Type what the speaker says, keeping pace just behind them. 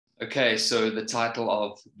Okay, so the title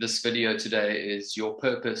of this video today is Your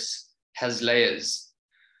Purpose Has Layers.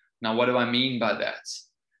 Now, what do I mean by that?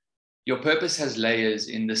 Your purpose has layers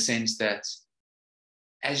in the sense that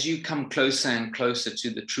as you come closer and closer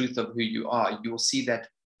to the truth of who you are, you'll see that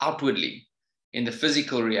outwardly in the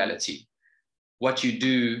physical reality, what you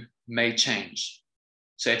do may change.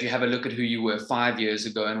 So if you have a look at who you were 5 years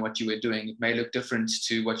ago and what you were doing, it may look different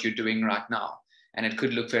to what you're doing right now. And it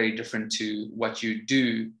could look very different to what you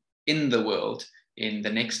do in the world in the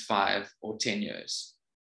next 5 or 10 years.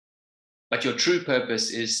 But your true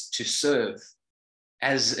purpose is to serve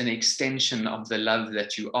as an extension of the love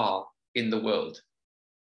that you are in the world.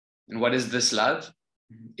 And what is this love?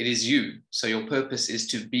 It is you. So your purpose is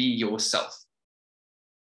to be yourself.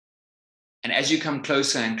 And as you come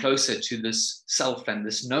closer and closer to this self and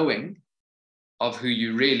this knowing of who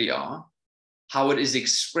you really are, how it is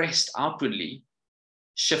expressed outwardly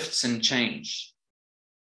shifts and changes.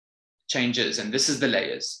 And this is the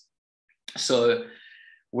layers. So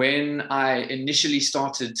when I initially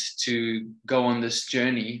started to go on this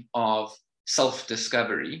journey of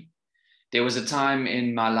self-discovery, there was a time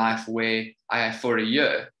in my life where I, for a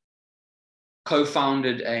year,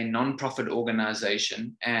 co-founded a non-profit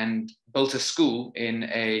organization and built a school in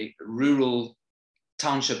a rural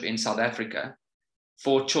township in South Africa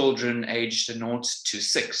for children aged 0 to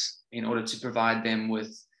 6 in order to provide them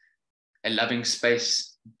with a loving space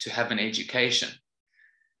to have an education.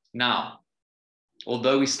 Now,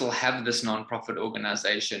 although we still have this non-profit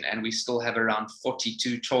organization and we still have around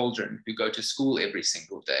 42 children who go to school every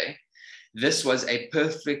single day, this was a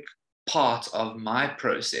perfect part of my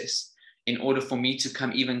process in order for me to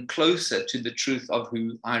come even closer to the truth of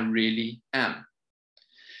who I really am.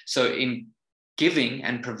 So in giving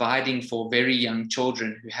and providing for very young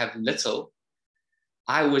children who have little,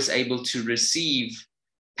 I was able to receive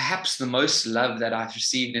perhaps the most love that I've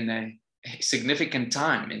received in a significant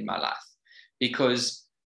time in my life, because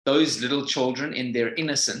those little children in their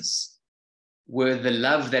innocence were the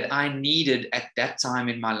love that I needed at that time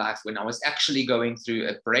in my life when I was actually going through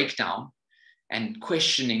a breakdown and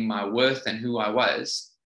questioning my worth and who I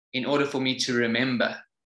was, in order for me to remember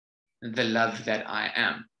the love that I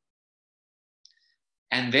am.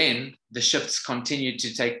 And then the shifts continued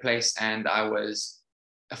to take place, and I was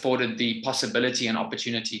afforded the possibility and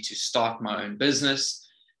opportunity to start my own business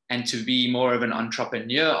and to be more of an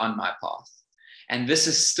entrepreneur on my path. And this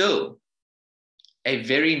is still a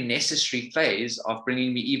very necessary phase of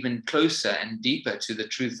bringing me even closer and deeper to the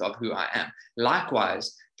truth of who I am.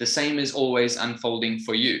 Likewise, the same is always unfolding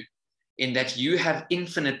for you, in that you have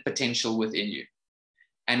infinite potential within you.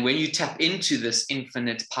 And when you tap into this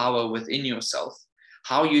infinite power within yourself,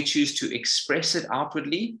 how you choose to express it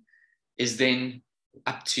outwardly is then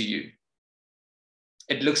up to you.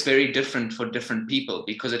 It looks very different for different people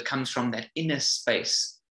because it comes from that inner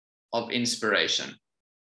space of inspiration.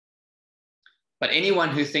 But anyone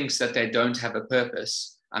who thinks that they don't have a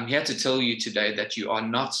purpose, I'm here to tell you today that you are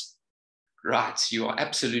not right. You are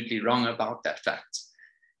absolutely wrong about that fact.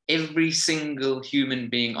 Every single human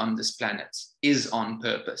being on this planet is on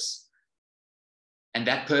purpose. And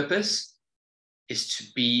that purpose is to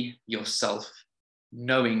be yourself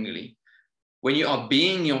knowingly. When you are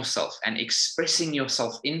being yourself and expressing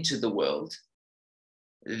yourself into the world,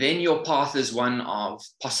 then your path is one of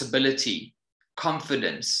possibility,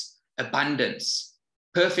 confidence, abundance,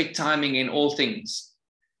 perfect timing in all things.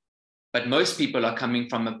 But most people are coming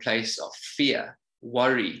from a place of fear,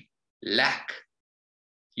 worry, lack.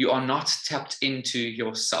 You are not tapped into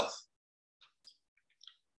yourself.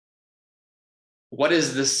 What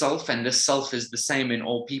is the self? And the self is the same in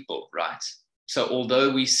all people, right? So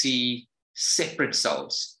although we see separate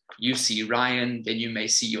selves, you see Ryan, then you may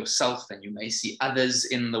see yourself, and you may see others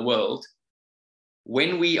in the world.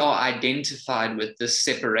 When we are identified with this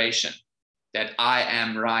separation, that I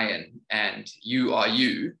am Ryan and you are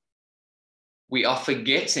you, we are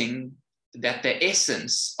forgetting that the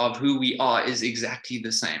essence of who we are is exactly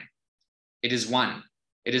the same. It is one.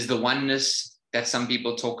 It is the oneness that some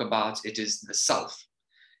people talk about. It is the self.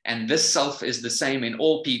 And this self is the same in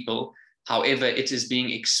all people. However, it is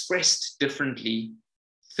being expressed differently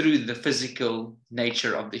through the physical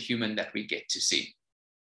nature of the human that we get to see.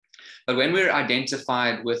 But when we're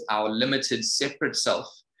identified with our limited, separate self,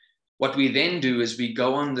 what we then do is we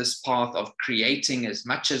go on this path of creating as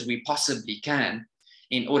much as we possibly can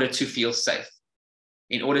in order to feel safe,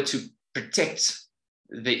 in order to protect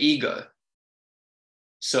the ego.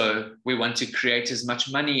 So we want to create as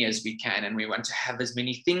much money as we can, and we want to have as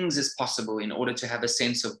many things as possible in order to have a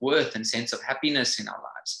sense of worth and sense of happiness in our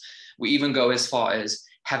lives. We even go as far as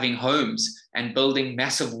having homes and building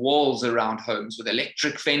massive walls around homes with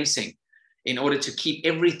electric fencing in order to keep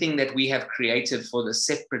everything that we have created for the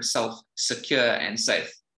separate self secure and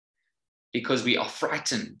safe, because we are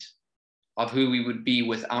frightened of who we would be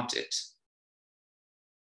without it.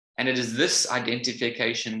 And it is this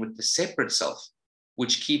identification with the separate self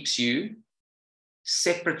which keeps you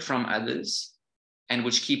separate from others and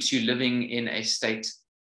which keeps you living in a state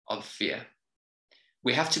of fear.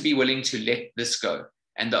 We have to be willing to let this go.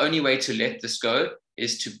 And the only way to let this go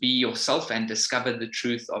is to be yourself and discover the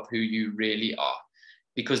truth of who you really are.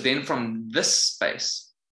 Because then from this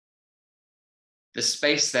space, the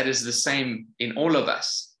space that is the same in all of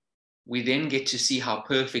us, we then get to see how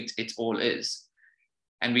perfect it all is.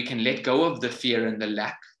 And we can let go of the fear and the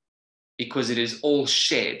lack, because it is all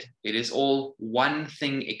shared. It is all one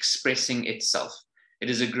thing expressing itself. It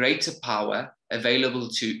is a greater power available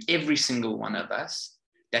to every single one of us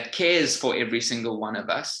that cares for every single one of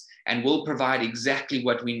us and will provide exactly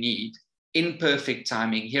what we need in perfect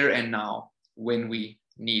timing here and now when we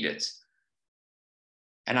need it.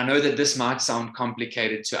 And I know that this might sound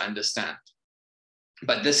complicated to understand,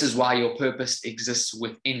 but this is why your purpose exists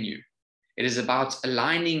within you. It is about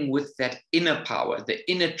aligning with that inner power, the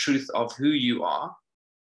inner truth of who you are,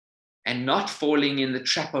 and not falling in the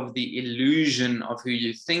trap of the illusion of who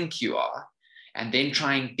you think you are, and then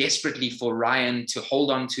trying desperately for Ryan to hold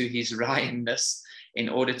on to his Ryanness in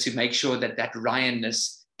order to make sure that that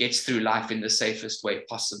Ryanness gets through life in the safest way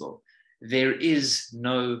possible. There is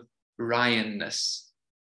no Ryanness.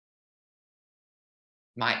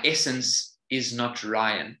 My essence is not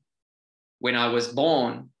Ryan. When I was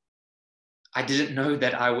born, I didn't know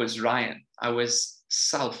that I was Ryan. I was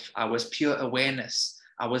self. I was pure awareness.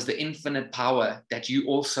 I was the infinite power that you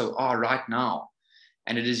also are right now.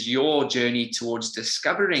 And it is your journey towards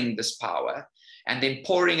discovering this power and then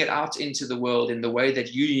pouring it out into the world in the way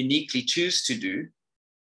that you uniquely choose to do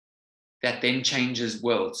that then changes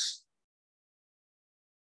worlds.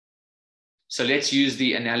 So let's use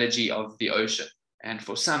the analogy of the ocean. And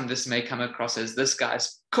for some, this may come across as this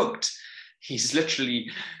guy's cooked. He's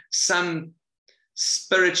literally some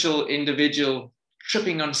spiritual individual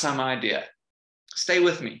tripping on some idea. Stay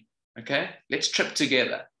with me, okay? Let's trip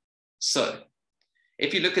together. So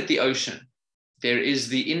if you look at the ocean, there is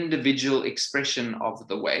the individual expression of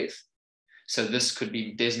the wave. So this could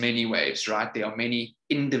be, there's many waves, right? There are many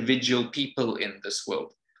individual people in this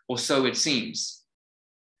world, or so it seems.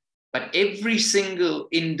 But every single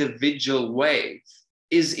individual wave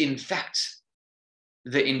is in fact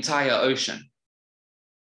the entire ocean.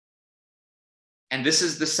 And this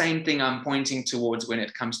is the same thing I'm pointing towards when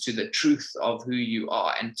it comes to the truth of who you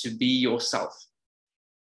are and to be yourself.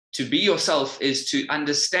 To be yourself is to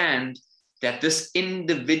understand that this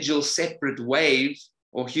individual separate wave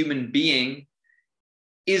or human being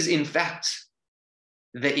is in fact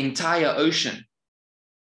the entire ocean.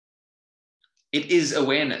 It is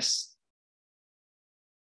awareness.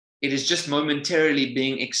 It is just momentarily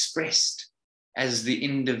being expressed as the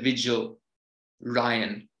individual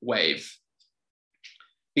Ryan wave.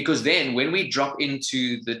 Because then when we drop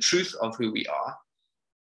into the truth of who we are,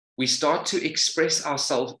 we start to express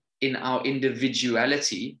ourselves in our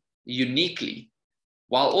individuality uniquely,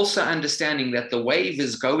 while also understanding that the wave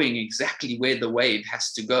is going exactly where the wave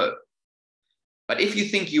has to go. But if you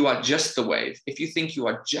think you are just the wave, if you think you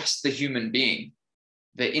are just the human being,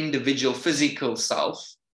 the individual physical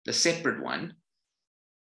self, the separate one,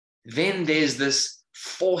 then there's this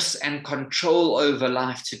force and control over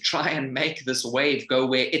life to try and make this wave go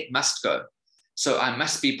where it must go. So I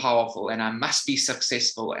must be powerful and I must be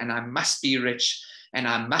successful and I must be rich and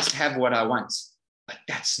I must have what I want. But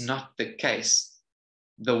that's not the case.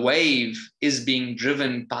 The wave is being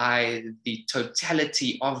driven by the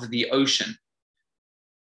totality of the ocean.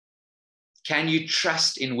 Can you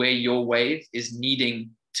trust in where your wave is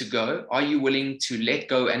needing to go? Are you willing to let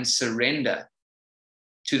go and surrender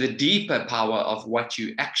to the deeper power of what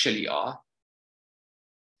you actually are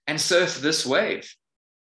and surf this wave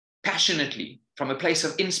passionately from a place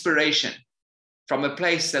of inspiration, from a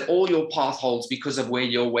place that all your path holds because of where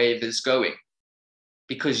your wave is going,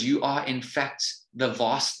 because you are in fact the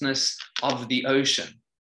vastness of the ocean?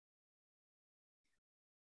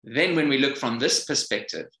 Then when we look from this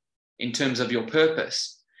perspective, in terms of your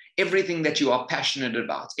purpose, everything that you are passionate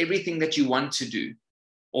about, everything that you want to do,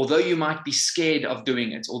 although you might be scared of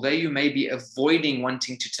doing it, although you may be avoiding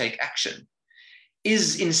wanting to take action,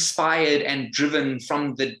 is inspired and driven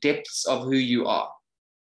from the depths of who you are.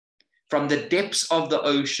 From the depths of the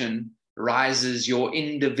ocean rises your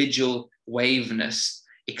individual waveness,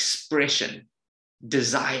 expression,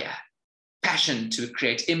 desire, passion to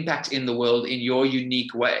create impact in the world in your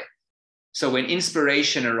unique way. So when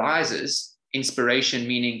inspiration arises, inspiration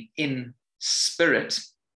meaning in spirit,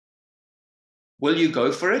 will you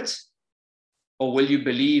go for it? Or will you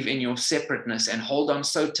believe in your separateness and hold on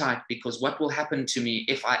so tight because what will happen to me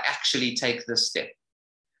if I actually take this step?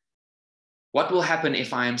 What will happen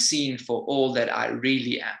if I am seen for all that I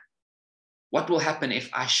really am? What will happen if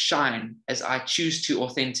I shine as I choose to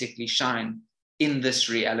authentically shine in this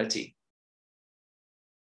reality?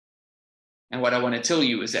 And what I want to tell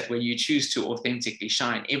you is that when you choose to authentically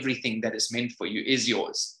shine, everything that is meant for you is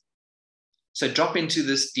yours. So drop into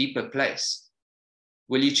this deeper place.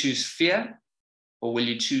 Will you choose fear or will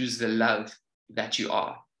you choose the love that you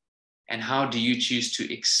are? And how do you choose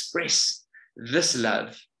to express this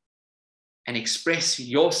love and express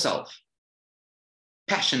yourself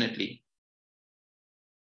passionately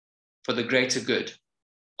for the greater good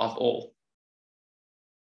of all?